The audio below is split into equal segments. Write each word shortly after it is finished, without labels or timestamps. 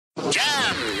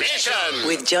Mission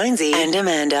with Jonesy and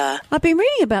Amanda. I've been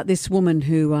reading about this woman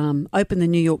who opened the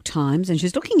New York Times, and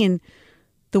she's looking in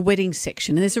the wedding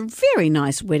section, and there's a very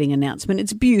nice wedding announcement.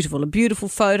 It's beautiful, a beautiful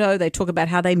photo. They talk about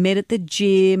how they met at the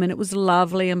gym and it was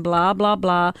lovely and blah, blah,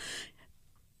 blah.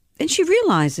 And she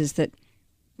realises that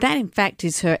in fact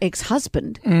is her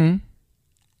ex-husband.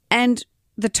 And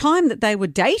the time that they were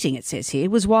dating, it says here,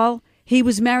 was while he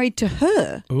was married to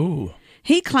her. Ooh.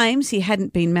 He claims he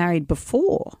hadn't been married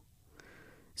before.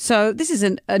 So this is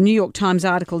a New York Times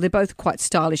article. They're both quite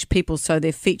stylish people, so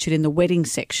they're featured in the wedding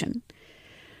section.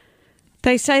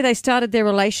 They say they started their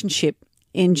relationship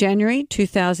in January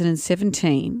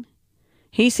 2017.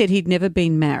 He said he'd never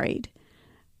been married.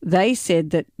 They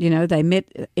said that, they met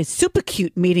a super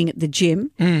cute meeting at the gym.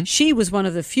 She was one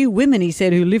of the few women, he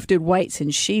said, who lifted weights,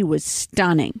 and she was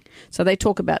stunning. So they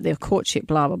talk about their courtship,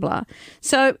 blah, blah, blah.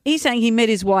 So he's saying he met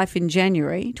his wife in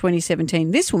January 2017.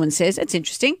 This woman says, it's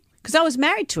interesting, because I was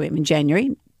married to him in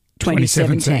January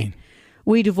 2017.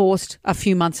 We divorced a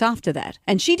few months after that.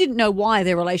 And she didn't know why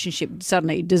their relationship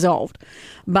suddenly dissolved.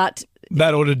 But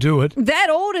that ought to do it. That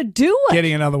ought to do it.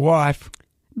 Getting another wife.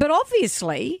 But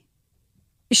obviously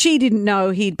she didn't know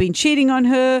he'd been cheating on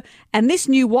her, and this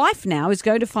new wife now is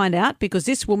going to find out because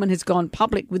this woman has gone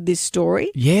public with this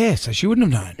story. Yeah, so she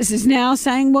wouldn't have known. This is now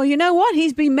saying, well, you know what?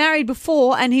 He's been married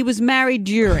before and he was married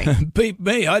during. Beat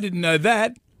me, I didn't know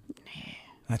that.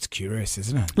 That's curious,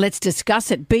 isn't it? Let's discuss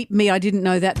it. Beat me, I didn't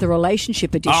know that, the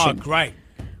relationship edition. Oh, great.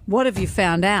 What have you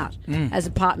found out? As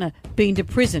a partner, been to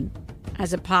prison?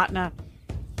 As a partner,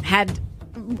 had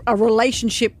a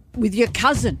relationship with your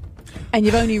cousin? And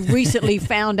you've only recently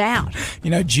found out.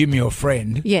 Jim, your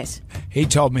friend. Yes. He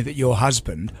told me that your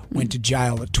husband went to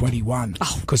jail at 21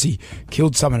 because he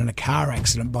killed someone in a car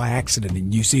accident by accident in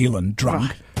New Zealand,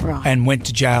 drunk, Right. and went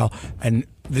to jail. And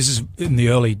this is in the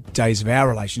early days of our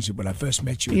relationship when I first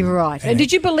met you. You're right. And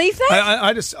did you believe that?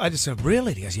 I just said,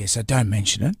 really? He goes, yes, so don't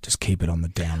mention it. Just keep it on the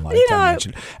down low. You Don't know-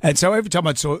 mention it. And so every time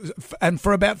I saw, and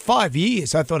for about 5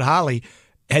 years, I thought Harley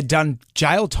had done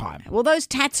jail time. Well, those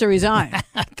tats are his own.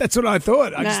 That's what I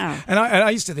thought. No. I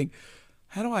used to think,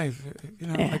 how do I,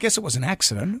 I guess it was an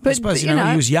accident. I But, suppose, he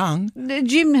was young.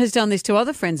 Jim has done this to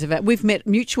other friends of ours. We've met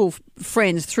mutual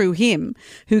friends through him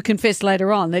who confessed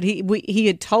later on that he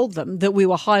had told them that we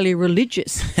were highly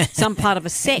religious, some part of a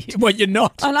sect. Well, you're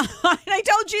not. And they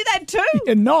told you that too.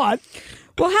 You're not.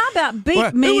 Well, how about beat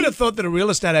Well, me? Who would have thought that a real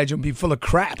estate agent would be full of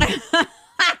crap?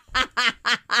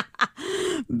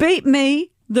 Beat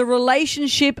me, the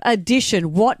relationship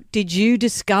edition. What did you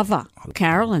discover?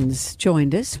 Carolyn's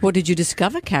joined us. What did you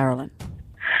discover, Carolyn?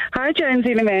 Hi,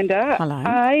 Jonesy and Amanda. Hello.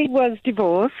 I was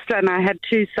divorced and I had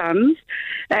 2 sons,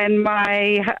 and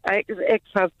my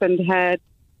ex-husband had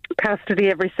custody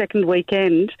every second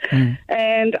weekend.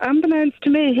 And unbeknownst to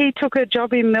me, he took a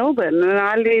job in Melbourne and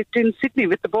I lived in Sydney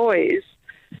with the boys.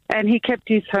 And he kept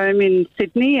his home in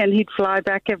Sydney, and he'd fly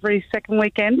back every second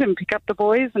weekend and pick up the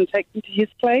boys and take them to his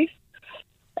place.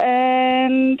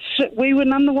 And we were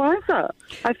none the wiser.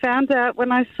 I found out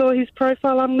when I saw his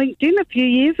profile on LinkedIn a few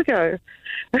years ago.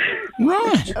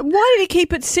 Right. Why did he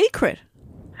keep it secret?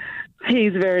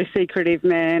 He's a very secretive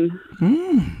man.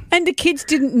 And the kids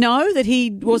didn't know that he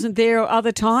wasn't there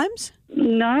other times?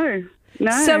 No.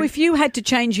 So if you had to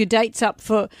change your dates up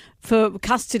for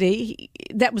custody,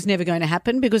 that was never going to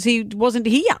happen because he wasn't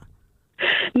here.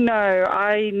 No,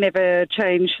 I never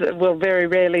changed, very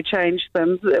rarely changed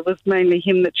them. It was mainly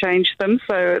him that changed them,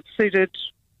 so it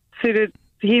suited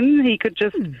him. He could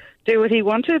just do what he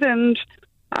wanted and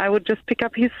I would just pick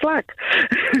up his slack.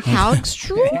 How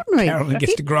extraordinary. Carolyn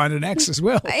gets to grind an axe as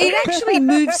well. It actually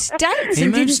moved states He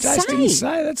and moved didn't states, say. didn't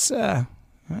say. That's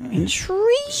Intriguing.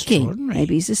 Extraordinary.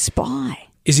 Maybe he's a spy.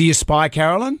 Is he a spy,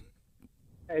 Carolyn?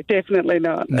 No, definitely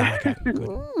not. No, okay,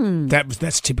 good.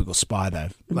 That's typical spy, though.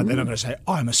 Like they're not going to say,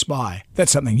 I'm a spy.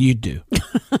 That's something you'd do.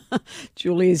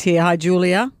 Julia's here. Hi,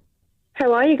 Julia.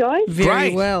 How are you guys? Very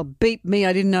Great. well. Beat me.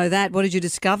 I didn't know that. What did you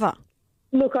discover?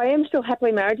 Look, I am still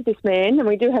happily married to this man, and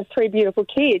we do have 3 beautiful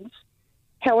kids.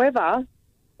 However,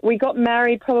 we got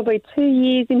married probably 2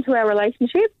 years into our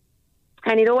relationship,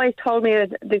 and he'd always told me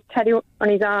that this tattoo on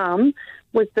his arm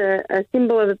was a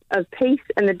symbol of peace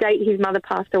and the date his mother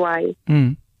passed away.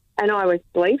 And I was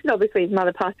believed. Obviously, his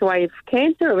mother passed away of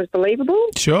cancer. It was believable.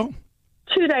 Sure.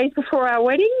 2 days before our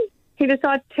wedding, he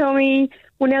decided to tell me,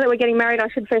 well, now that we're getting married, I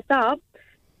should fess up.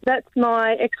 That's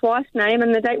my ex-wife's name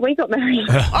and the date we got married.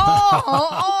 And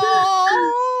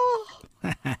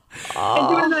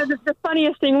do you want to know the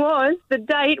funniest thing was? The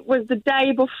date was the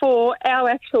day before our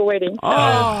actual wedding.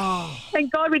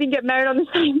 Thank God we didn't get married on the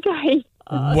same day.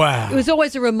 Wow. It was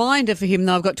always a reminder for him,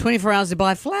 though. I've got 24 hours to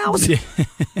buy flowers.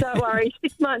 Don't worry.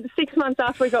 6 months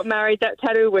after we got married, that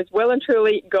tattoo was well and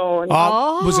truly gone.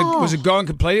 Was it gone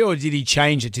completely, or did he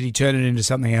change it? Did he turn it into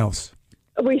something else?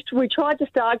 We tried to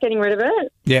start getting rid of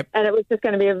it. Yep. And it was just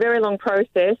going to be a very long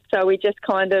process. So we just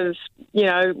kind of,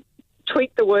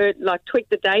 tweaked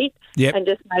the date. Yep. And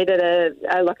just made it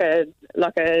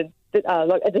like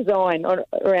a design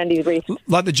around his wrist.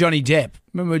 Like the Johnny Depp.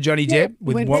 Remember Johnny Depp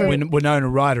with went Winona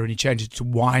Ryder, and he changed it to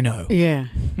Wino.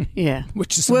 Yeah.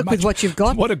 Which is Work with what you've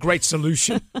got. What a great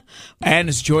solution. Anne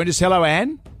has joined us. Hello,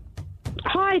 Anne.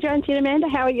 Hi, Jonesy and Amanda.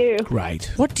 How are you?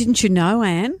 Great. What didn't you know,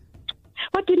 Anne?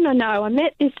 What didn't I know? I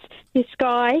met this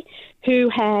guy who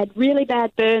had really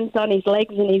bad burns on his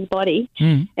legs and his body,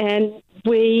 and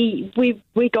we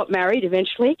got married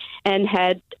eventually and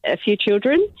had a few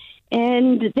children.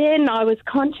 And then I was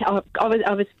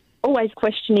always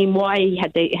questioning why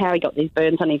how he got these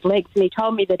burns on his legs, and he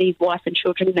told me that his wife and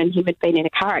children and him had been in a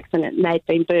car accident and they'd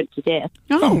been burnt to death.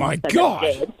 Oh my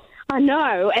God! I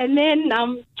know. And then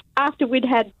after we'd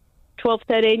had 12,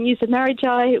 13 years of marriage,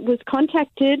 I was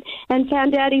contacted and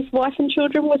found out his wife and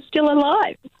children were still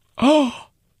alive. Oh,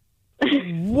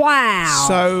 wow!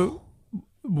 So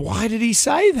why did he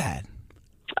say that?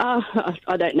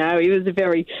 I don't know. He was a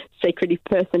very secretive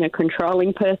person, a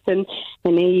controlling person,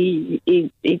 and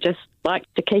he just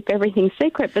liked to keep everything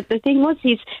secret. But the thing was,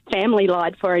 his family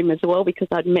lied for him as well, because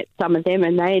I'd met some of them,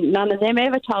 and none of them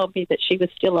ever told me that she was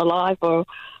still alive or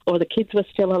the kids were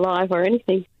still alive or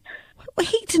anything. Well,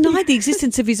 he denied the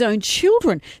existence of his own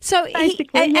children. So,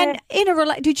 and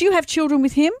in did you have children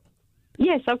with him?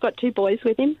 Yes, I've got 2 boys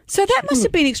with him. So that must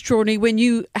have been extraordinary when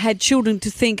you had children, to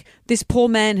think this poor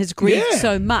man has grieved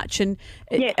so much, and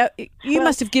you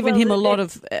must have given him a lot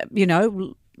of,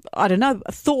 I don't know,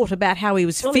 thought about how he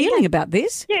was feeling about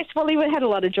this. Yes, well, he had a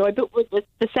lot of joy, but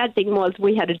the sad thing was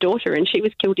we had a daughter and she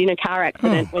was killed in a car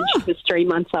accident when she was 3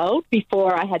 months old,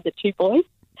 before I had the 2 boys.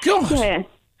 God. Yeah.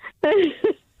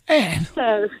 Anne.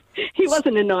 So he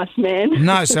wasn't a nice man.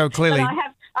 No, so clearly. But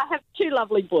I have 2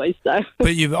 lovely boys, though.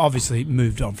 But you've obviously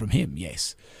moved on from him,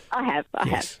 yes. I have,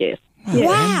 yes.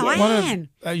 Wow, Anne.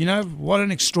 What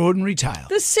an extraordinary tale.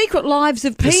 The secret lives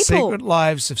of people. The secret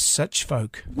lives of such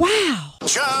folk. Wow.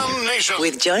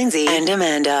 With Jonesy and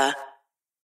Amanda.